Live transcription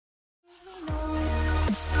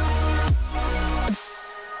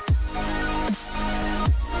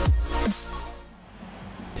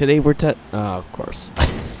Today we're of course.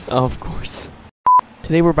 Of course.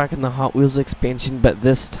 Today we're back in the Hot Wheels expansion, but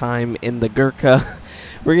this time in the Gurkha.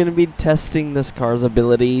 We're going to be testing this car's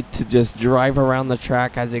ability to just drive around the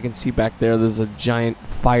track. As you can see back there, there's a giant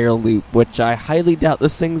fire loop, which I highly doubt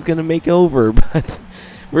this thing's going to make over, but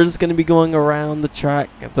we're just going to be going around the track,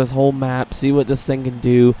 at this whole map, see what this thing can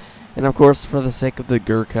do. And of course, for the sake of the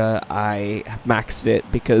Gurkha, I maxed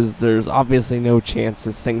it because there's obviously no chance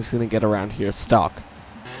this thing's going to get around here stock.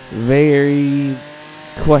 Very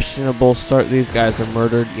questionable start. These guys are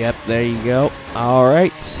murdered. Yep, there you go.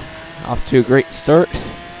 Alright, off to a great start.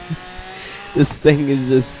 This thing is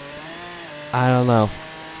just, I don't know,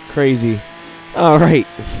 crazy. Alright,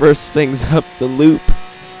 first thing's up the loop.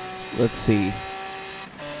 Let's see.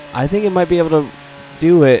 I think it might be able to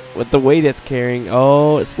do it with the weight it's carrying.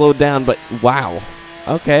 Oh, it slowed down, but wow.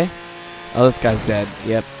 Okay. Oh, this guy's dead.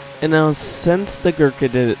 Yep. And now, since the Gurkha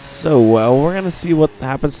did it so well, we're going to see what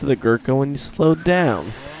happens to the Gurkha when you slow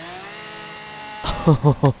down.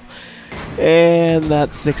 Oh, and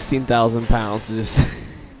that's 16,000 pounds just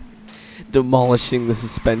demolishing the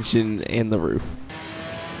suspension and the roof.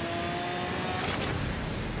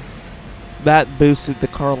 That boosted the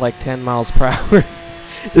car like 10 miles per hour.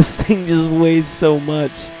 This thing just weighs so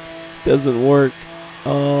much. Doesn't work.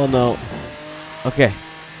 Oh no. Okay.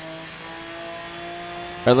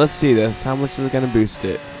 Alright, let's see this. How much is it going to boost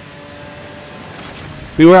it?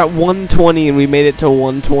 We were at 120 and we made it to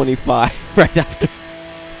 125 right after.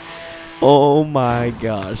 Oh my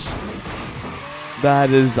gosh.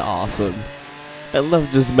 That is awesome. I love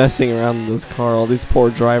just messing around in this car. All these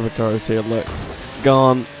poor drivatars here. Look.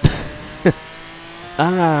 Gone.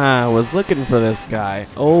 I was looking for this guy.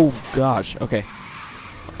 Oh gosh. Okay.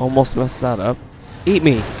 Almost messed that up. Eat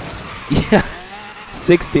me. Yeah.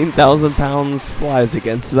 16,000 pounds flies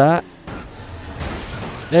against that.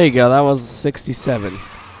 There you go. That was 67.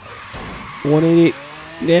 180.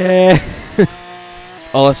 Yeah.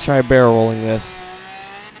 Oh, let's try barrel rolling this.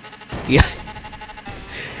 Yeah.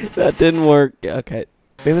 That didn't work. Okay.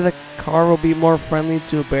 Maybe the car will be more friendly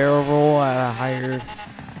to a barrel roll at a higher...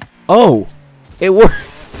 Oh! It worked!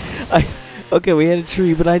 Okay, we hit a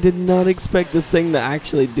tree, but I did not expect this thing to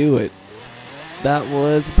actually do it. That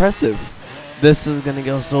was impressive. This is gonna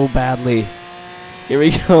go so badly. Here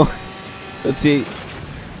we go. Let's see.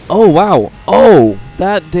 Oh, wow. Oh!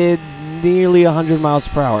 That did nearly 100 miles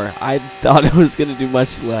per hour. I thought it was gonna do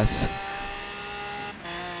much less.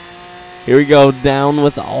 Here we go, down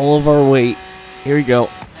with all of our weight. Here we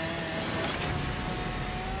go.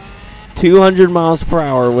 200 miles per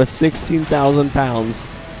hour with 16,000 pounds.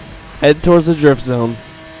 Head towards the drift zone.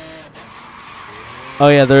 Oh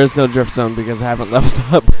yeah, there is no drift zone because I haven't leveled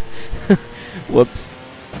up. Whoops.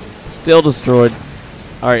 Still destroyed.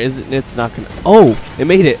 Alright, it's not gonna... Oh! It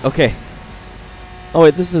made it! Okay. Oh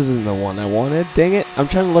wait, this isn't the one I wanted. Dang it. I'm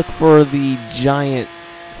trying to look for the giant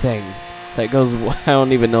thing that goes... I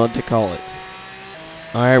don't even know what to call it.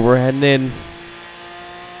 Alright, we're heading in.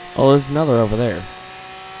 Oh, there's another over there.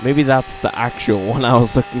 Maybe that's the actual one I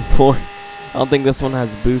was looking for. I don't think this one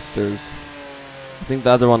has boosters. I think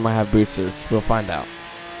the other one might have boosters. We'll find out.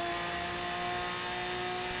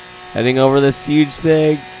 Heading over this huge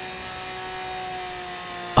thing.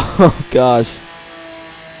 Oh gosh.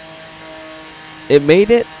 It made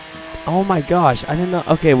it? Oh my gosh. I didn't know.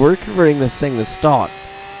 Okay, we're converting this thing to stock.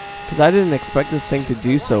 Because I didn't expect this thing to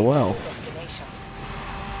do so well.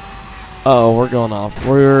 Uh oh, we're going off.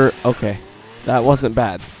 We're... Okay. That wasn't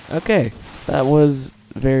bad. Okay. That was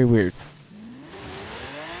very weird.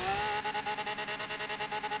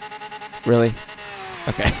 Really?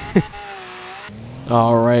 Okay.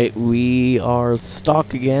 Alright, we are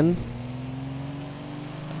stock again.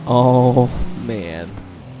 Oh, man.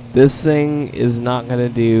 This thing is not going to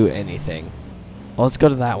do anything. Well, let's go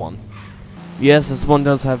to that one. Yes, this one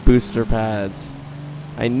does have booster pads.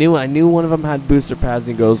 I knew one of them had booster pads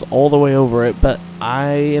and goes all the way over it, but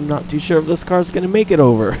I am not too sure if this car's going to make it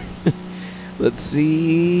over. Let's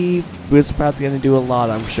see. Booster pad's going to do a lot,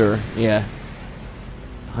 I'm sure. Yeah.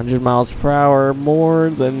 100 miles per hour more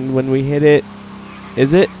than when we hit it.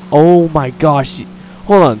 Is it? Oh my gosh.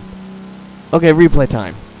 Hold on. Okay, replay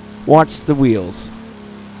time. Watch the wheels.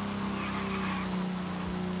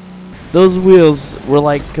 Those wheels were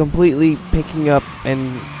like completely picking up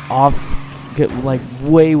and off, like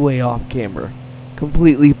way off camber.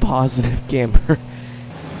 Completely positive camber.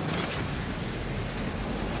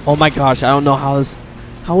 Oh my gosh, I don't know how is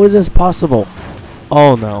this possible?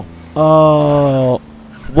 Oh no. Oh,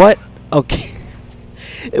 what? Okay.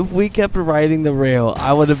 If we kept riding the rail,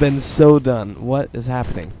 I would have been so done. What is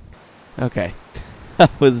happening? Okay.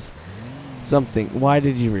 That was something. Why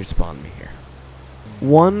did you respawn me here?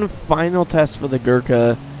 one final test for the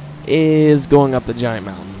Gurkha is going up the giant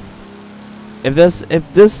mountain. If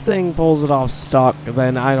this thing pulls it off stock,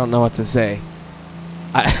 then I don't know what to say.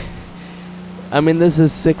 I mean, this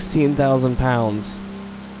is 16,000 pounds.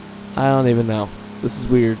 I don't even know. This is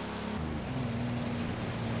weird.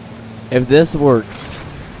 If this works...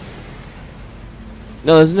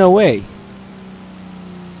 No, there's no way.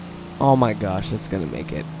 Oh my gosh, it's gonna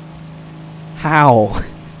make it. How?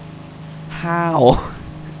 How?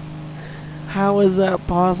 How is that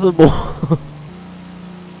possible?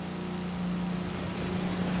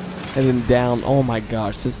 And then down. Oh my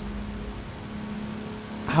gosh, just...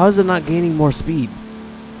 How is it not gaining more speed?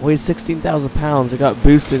 Weighs 16,000 pounds. It got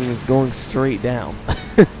boosted and is going straight down.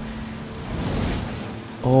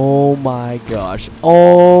 Oh my gosh.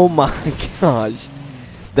 Oh my gosh.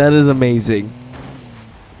 That is amazing.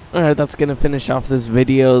 Alright, that's going to finish off this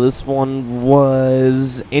video. This one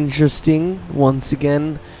was interesting once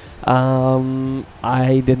again.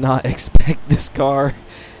 I did not expect this car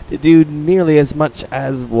to do nearly as much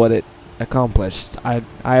as what it accomplished. I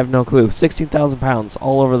have no clue. 16,000 pounds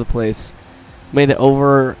all over the place. Made it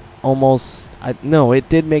over almost... no, it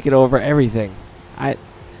did make it over everything.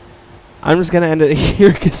 I'm just going to end it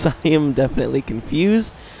here because I am definitely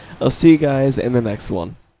confused. I'll see you guys in the next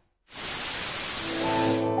one.